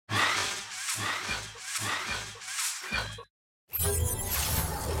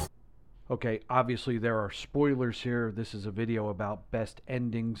Okay, obviously there are spoilers here. This is a video about best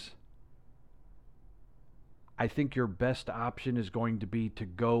endings. I think your best option is going to be to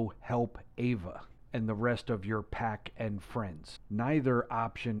go help Ava and the rest of your pack and friends. Neither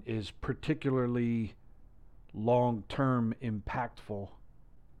option is particularly long-term impactful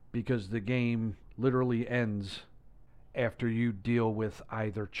because the game literally ends after you deal with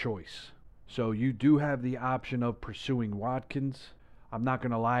either choice. So you do have the option of pursuing Wadkins. I'm not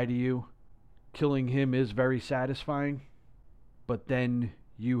going to lie to you. Killing him is very satisfying, but then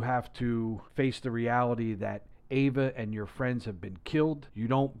you have to face the reality that Ava and your friends have been killed. You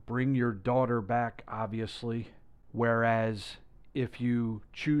don't bring your daughter back, obviously, whereas if you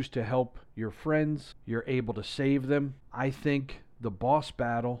choose to help your friends, you're able to save them. I think the boss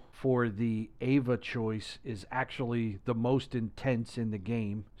battle for the Ava choice is actually the most intense in the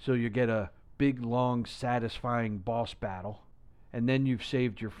game. So you get a big, long, satisfying boss battle, and then you've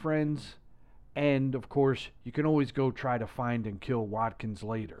saved your friends, and of course, you can always go try to find and kill Wadkins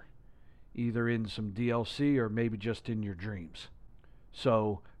later, either in some DLC or maybe just in your dreams.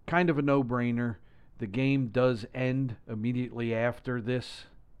 So, kind of a no-brainer. The game does end immediately after this.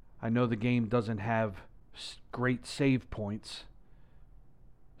 I know the game doesn't have great save points,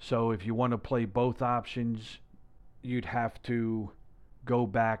 so if you want to play both options, you'd have to go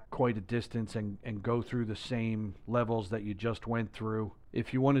back quite a distance and go through the same levels that you just went through.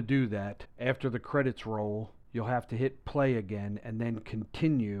 If you want to do that, after the credits roll, you'll have to hit play again and then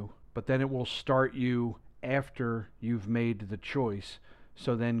continue, but then it will start you after you've made the choice.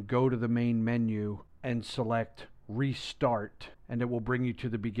 So then go to the main menu and select restart, and it will bring you to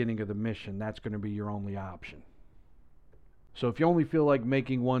the beginning of the mission. That's going to be your only option. So if you only feel like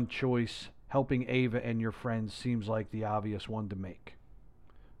making one choice, helping Ava and your friends seems like the obvious one to make.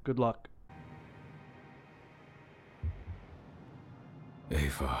 Good luck.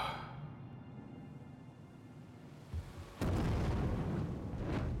 Ava.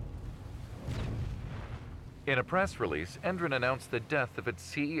 In a press release, Endron announced the death of its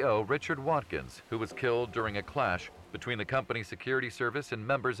CEO, Richard Wadkins, who was killed during a clash between the company's security service and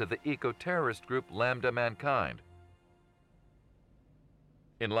members of the eco-terrorist group Lambda Mankind.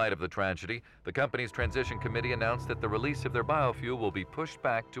 In light of the tragedy, the company's transition committee announced that the release of their biofuel will be pushed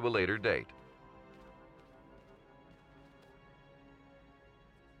back to a later date.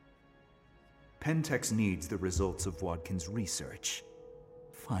 Pentex needs the results of Wadkins' research.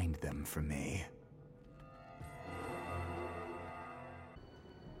 Find them for me.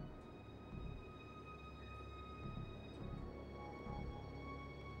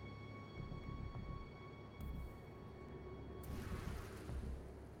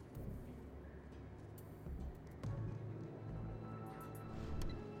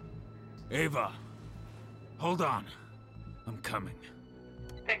 Ava, hold on. I'm coming.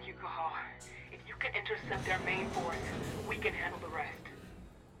 Thank you, Cahal. If you can intercept their main force, we can handle the rest.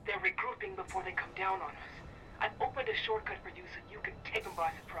 They're regrouping before they come down on us. I've opened a shortcut for you so you can take them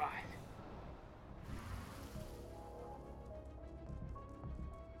by surprise.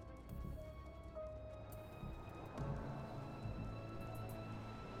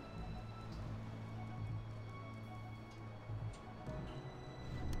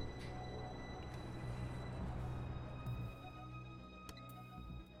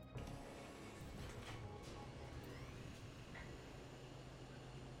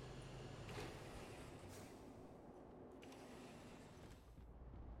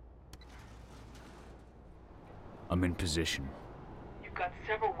 I'm in position. You've got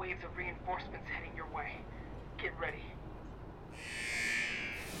several waves of reinforcements heading your way. Get ready.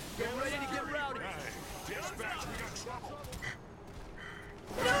 Get ready to get rowdy! Hey, dispatch, we got trouble!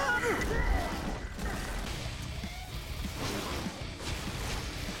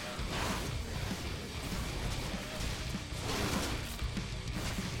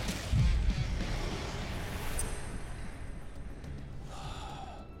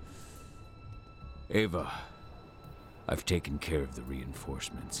 Ava, I've taken care of the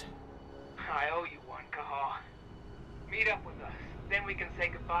reinforcements. I owe you one, Cahal. Meet up with us, then we can say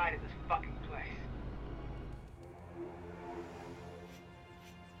goodbye to this fucking place.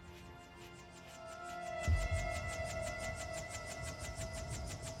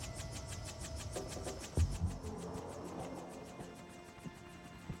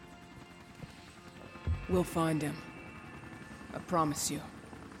 We'll find him. I promise you.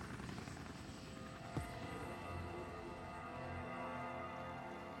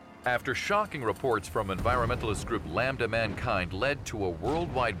 After shocking reports from environmentalist group Lambda Mankind led to a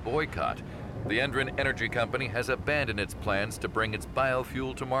worldwide boycott, the Endron Energy Company has abandoned its plans to bring its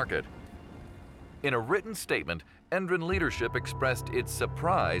biofuel to market. In a written statement, Endron leadership expressed its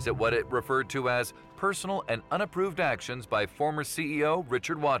surprise at what it referred to as personal and unapproved actions by former CEO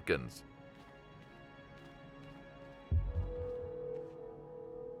Richard Wadkins.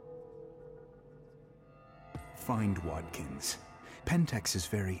 Find Wadkins. Pentex is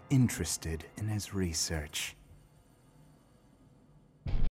very interested in his research.